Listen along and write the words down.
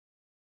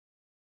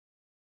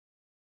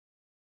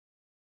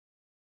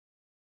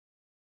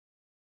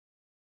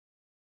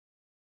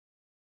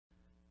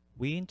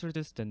we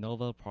introduced the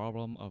novel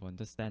problem of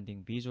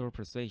understanding visual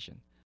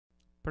persuasion.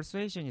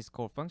 Persuasion is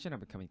core function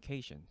of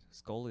communication,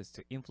 whose goal is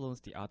to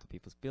influence the other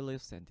people's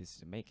beliefs and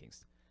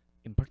decision-makings.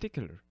 In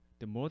particular,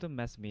 the modern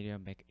mass media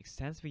make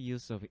extensive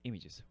use of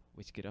images,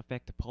 which could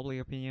affect the public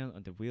opinion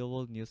on the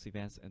real-world news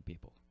events and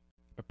people.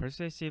 A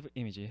persuasive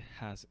image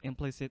has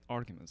implicit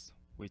arguments,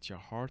 which are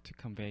hard to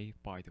convey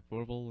by the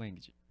verbal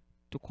language.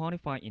 To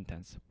quantify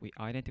intents, we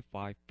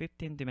identify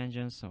 15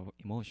 dimensions of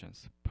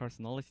emotions,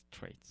 personality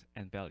traits,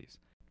 and values.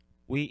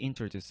 We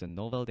introduced a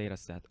novel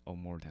dataset of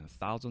more than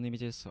 1,000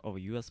 images of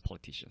US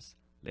politicians,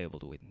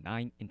 labeled with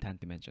 9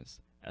 intent dimensions,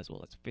 as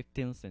well as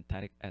 15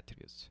 synthetic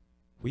attributes.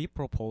 We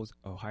propose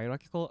a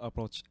hierarchical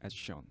approach as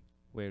shown,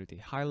 where the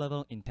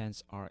high-level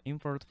intents are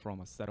inferred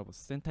from a set of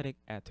synthetic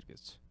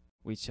attributes,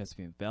 which has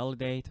been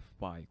validated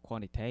by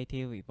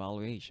quantitative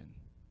evaluation.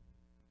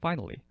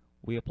 Finally,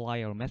 we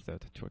apply our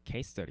method to a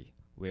case study,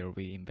 where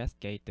we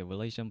investigate the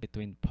relation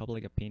between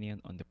public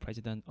opinion on the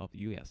President of the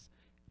US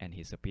and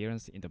his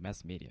appearance in the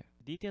mass media.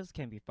 Details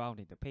can be found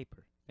in the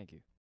paper. Thank you.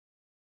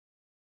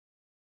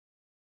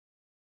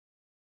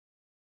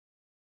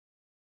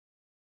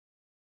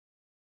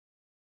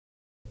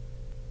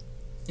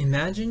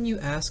 Imagine you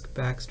ask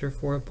Baxter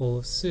for a bowl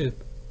of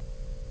soup.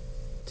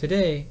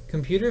 Today,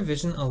 computer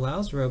vision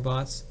allows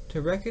robots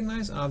to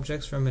recognize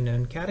objects from a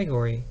known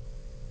category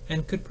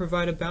and could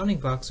provide a bounding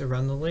box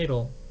around the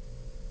ladle.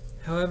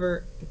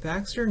 However,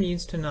 Baxter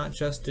needs to not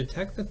just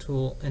detect the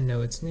tool and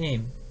know its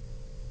name.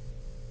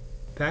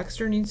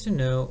 Baxter needs to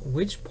know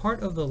which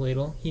part of the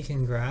ladle he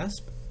can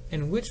grasp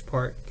and which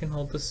part can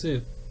hold the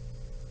soup.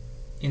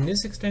 In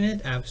this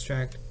extended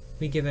abstract,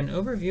 we give an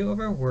overview of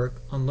our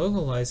work on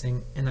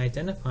localizing and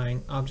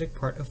identifying object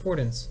part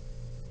affordance.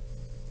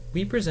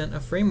 We present a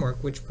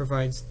framework which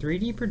provides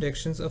 3D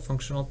predictions of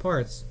functional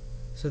parts,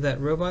 so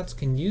that robots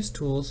can use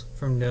tools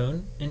from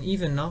known and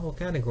even novel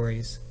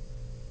categories.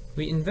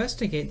 We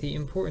investigate the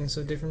importance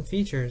of different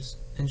features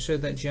and show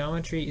that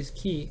geometry is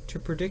key to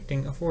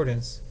predicting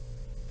affordance.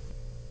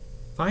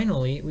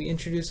 Finally, we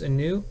introduce a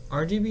new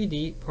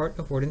RGBD part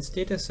affordance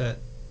dataset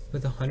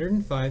with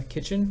 105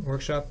 kitchen,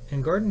 workshop,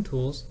 and garden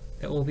tools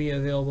that will be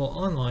available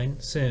online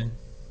soon.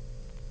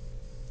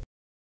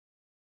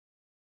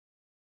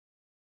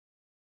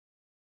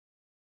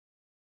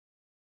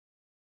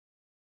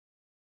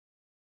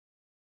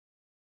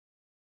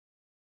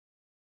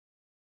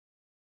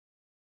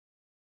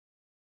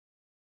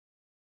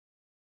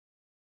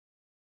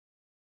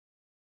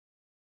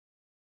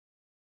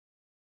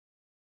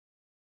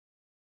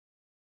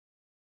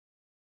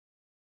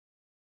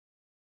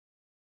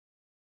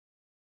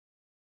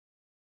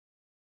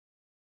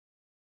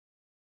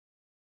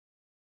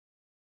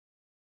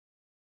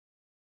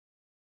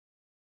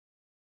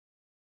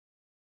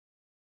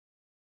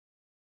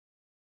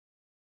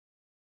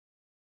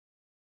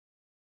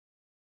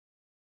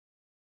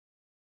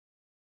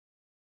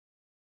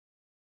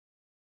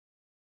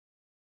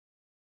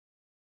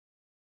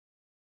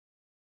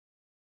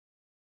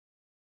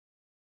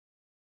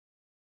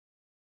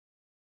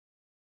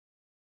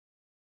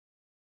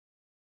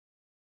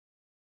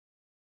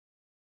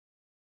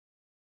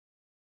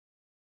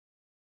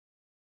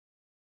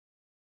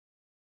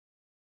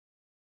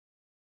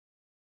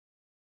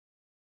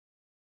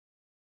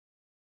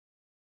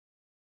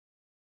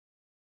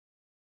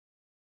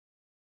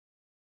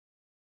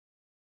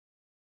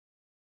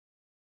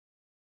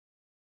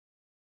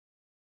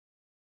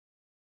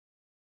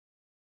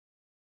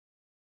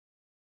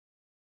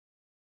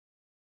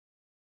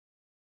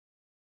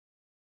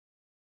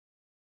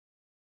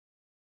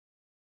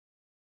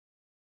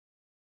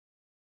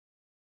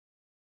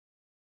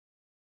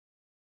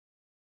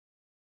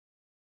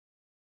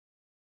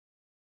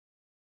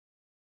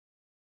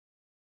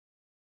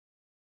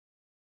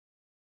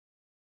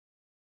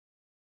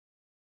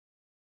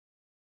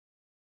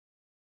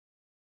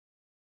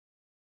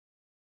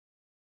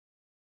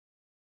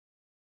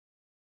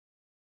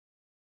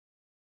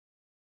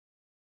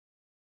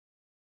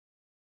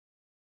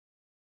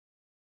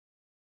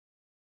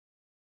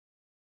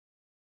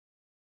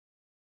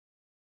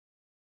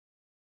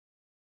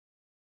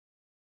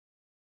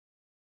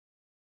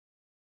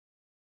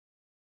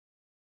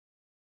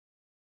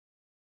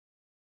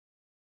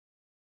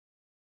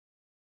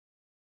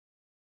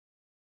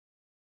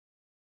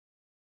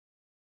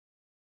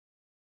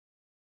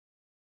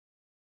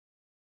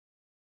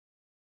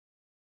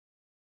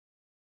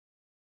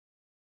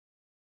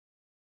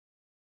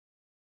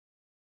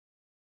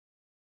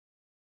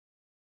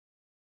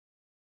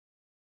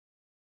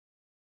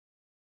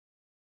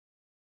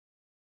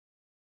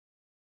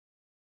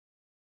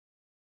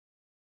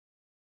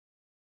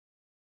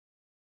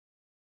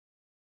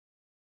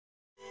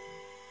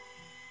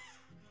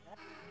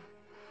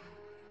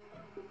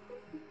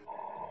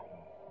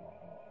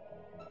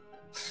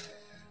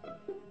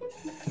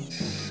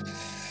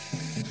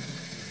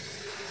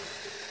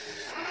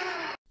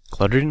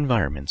 Cluttered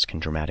environments can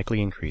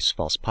dramatically increase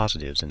false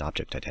positives in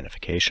object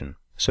identification,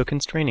 so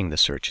constraining the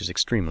search is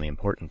extremely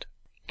important.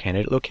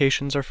 Candidate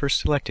locations are first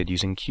selected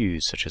using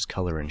cues such as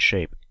color and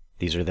shape.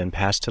 These are then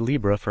passed to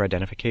Libra for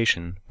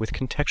identification, with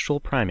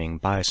contextual priming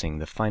biasing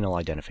the final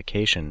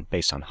identification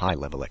based on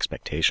high-level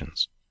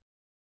expectations.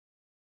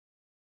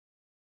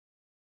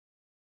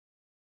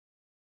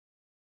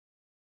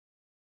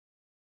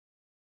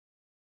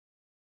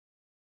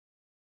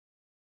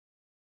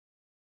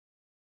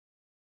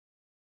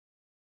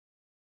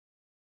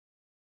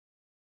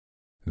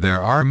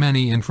 There are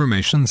many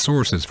information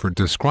sources for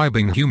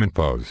describing human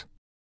pose.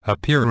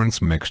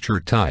 Appearance mixture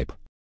type.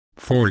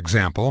 For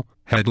example,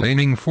 head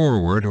leaning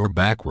forward or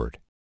backward.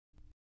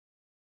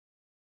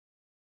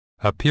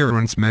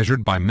 Appearance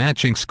measured by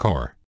matching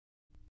score.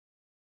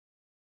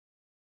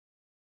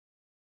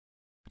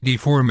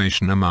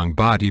 Deformation among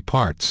body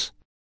parts.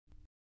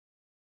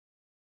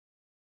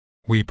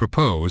 We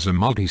propose a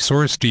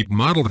multi-source deep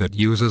model that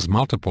uses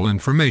multiple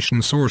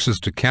information sources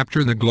to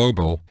capture the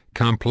global,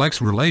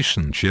 complex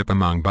relationship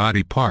among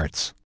body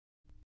parts.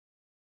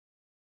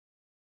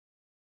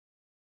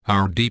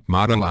 Our deep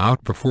model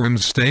outperforms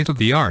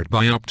state-of-the-art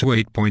by up to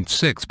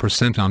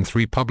 8.6% on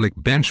 3 public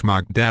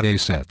benchmark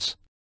datasets.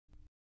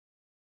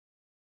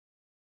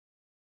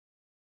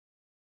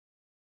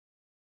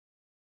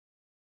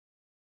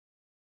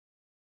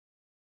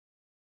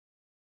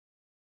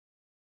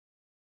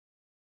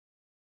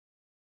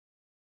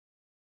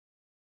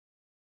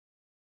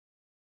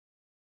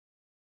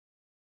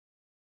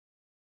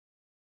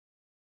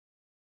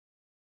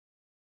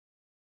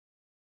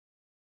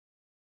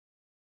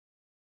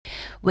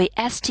 We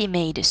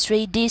estimate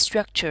 3D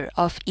structure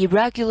of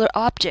irregular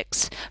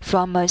objects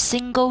from a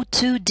single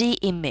 2D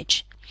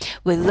image.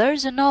 We learn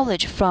the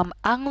knowledge from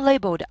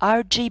unlabeled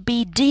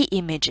RGBD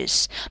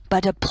images,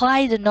 but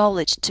apply the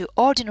knowledge to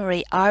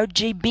ordinary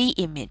RGB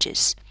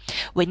images.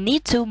 We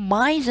need to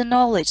mine the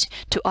knowledge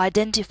to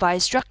identify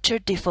structure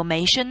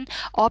deformation,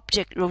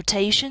 object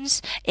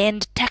rotations,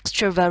 and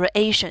texture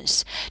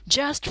variations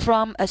just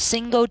from a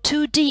single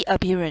 2D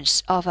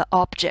appearance of an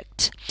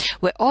object.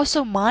 We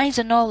also mine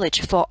the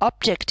knowledge for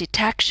object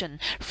detection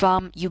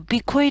from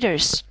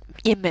ubiquitous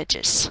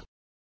images.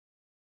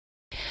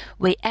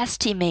 We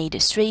estimate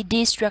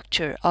 3D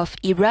structure of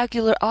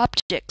irregular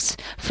objects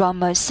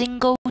from a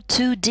single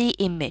 2D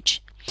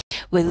image.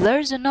 We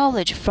learn the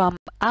knowledge from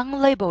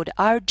unlabeled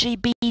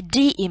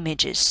RGBD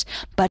images,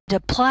 but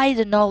apply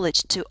the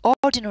knowledge to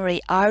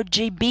ordinary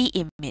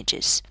RGB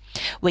images.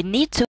 We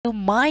need to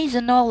mine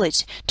the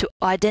knowledge to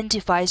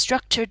identify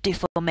structure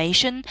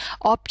deformation,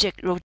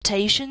 object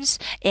rotations,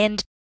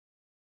 and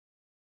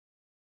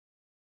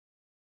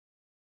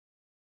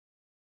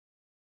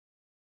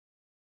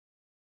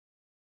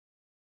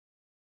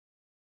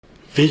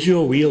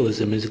Visual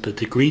realism is the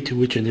degree to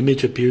which an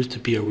image appears to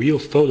be a real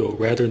photo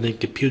rather than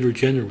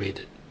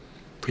computer-generated.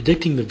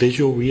 Predicting the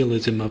visual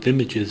realism of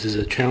images is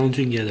a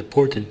challenging yet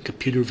important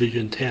computer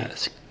vision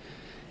task.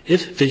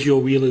 If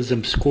visual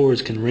realism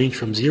scores can range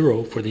from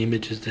 0 for the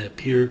images that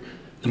appear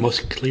the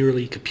most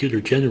clearly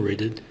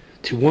computer-generated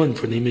to 1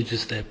 for the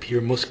images that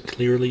appear most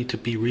clearly to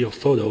be real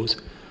photos,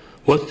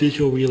 what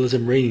visual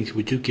realism ratings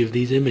would you give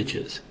these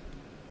images?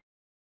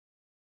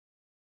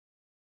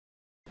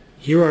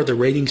 Here are the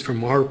ratings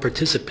from our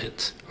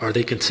participants. Are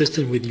they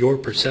consistent with your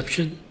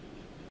perception?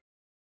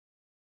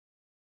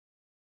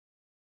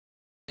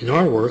 In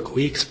our work,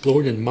 we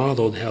explored and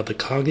modeled how the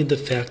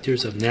cognitive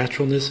factors of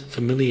naturalness,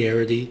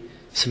 familiarity,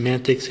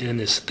 semantics,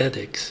 and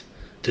aesthetics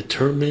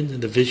determine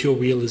the visual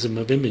realism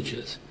of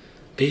images.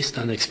 Based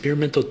on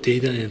experimental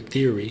data and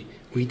theory,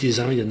 we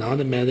designed an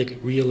automatic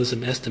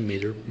realism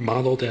estimator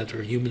modeled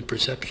after human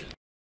perception.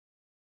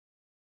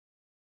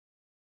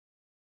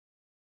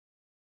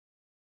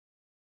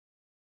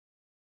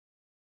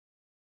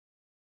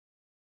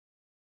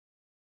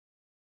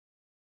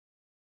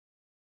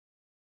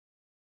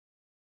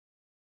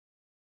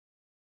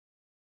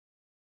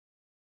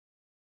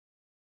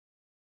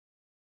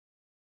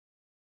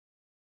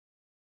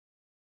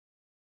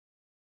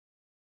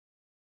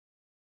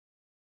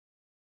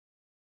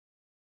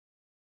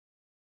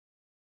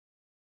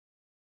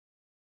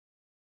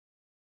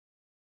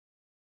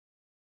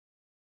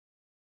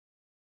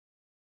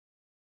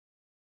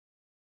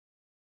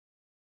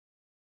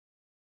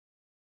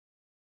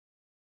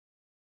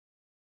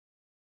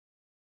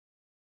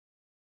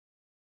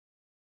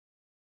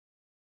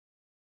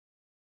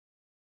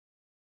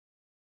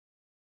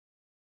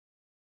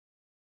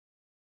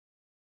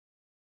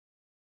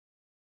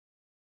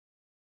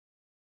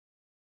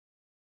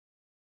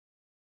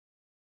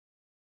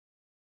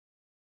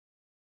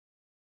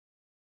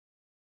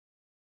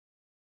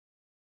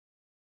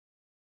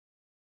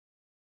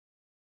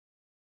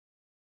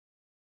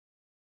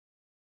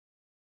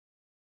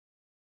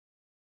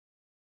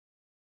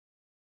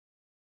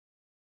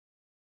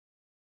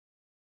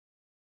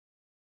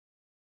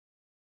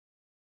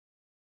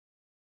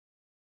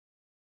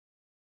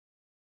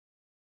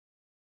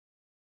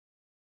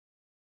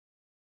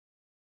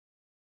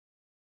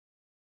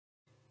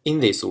 In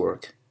this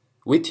work,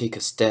 we take a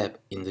step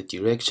in the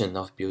direction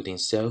of building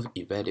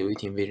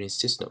self-evaluating vision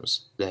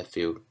systems that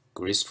feel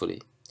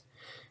gracefully.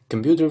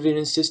 Computer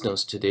vision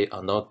systems today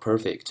are not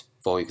perfect.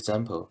 For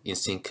example, in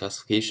scene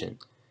classification,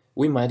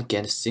 We might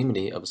get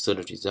seemingly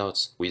absurd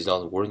results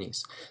without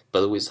warnings,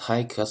 but with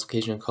high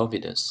classification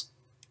confidence.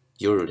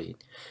 Usually,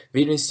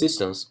 vision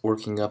systems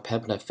work in a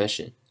pipeline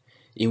fashion,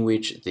 in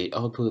which the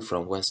output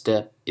from one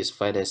step is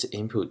fed as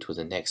input to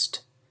the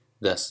next.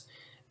 Thus,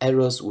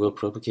 errors will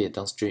propagate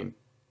downstream.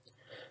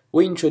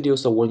 We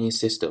introduce a warning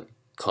system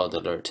called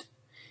Alert.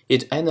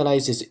 It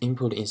analyzes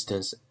input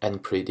instance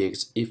and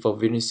predicts if a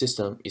vision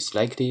system is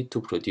likely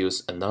to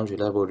produce a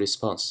non-reliable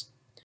response.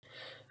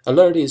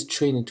 Alert is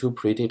trained to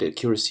predict the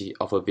accuracy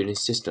of a vision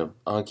system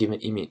on a given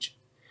image,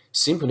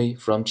 simply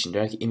from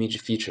generic image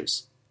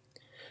features.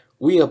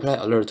 We apply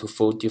Alert to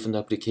 4 different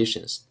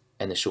applications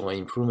and show an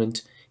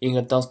improvement in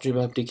a downstream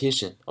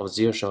application of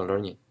zero-shot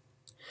learning.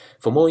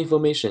 For more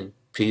information,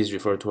 please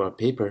refer to our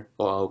paper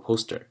or our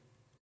poster.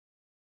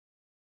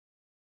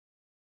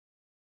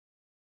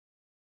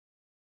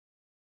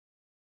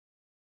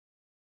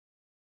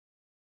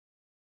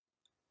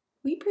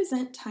 We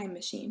present Time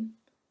Machine,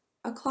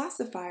 a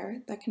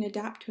classifier that can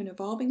adapt to an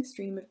evolving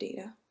stream of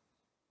data.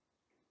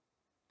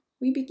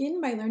 We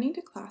begin by learning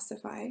to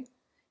classify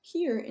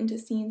here into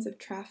scenes of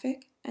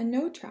traffic and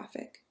no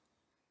traffic,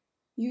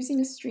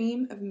 using a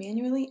stream of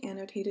manually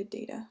annotated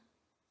data.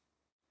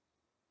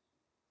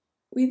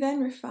 We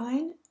then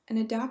refine and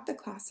adapt the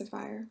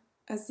classifier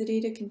as the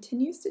data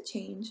continues to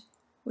change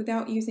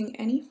without using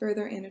any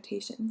further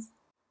annotations.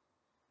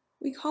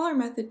 We call our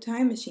method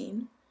Time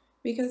Machine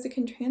because it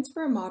can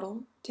transfer a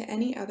model to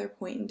any other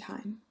point in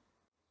time.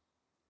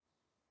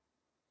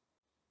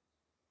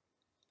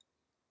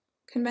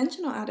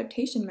 Conventional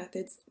adaptation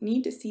methods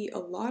need to see a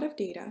lot of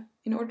data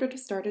in order to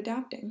start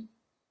adapting.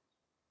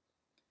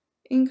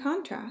 In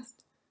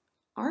contrast,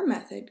 our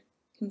method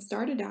can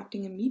start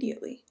adapting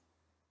immediately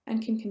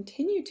and can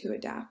continue to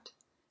adapt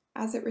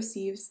as it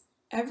receives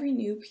every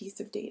new piece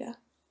of data.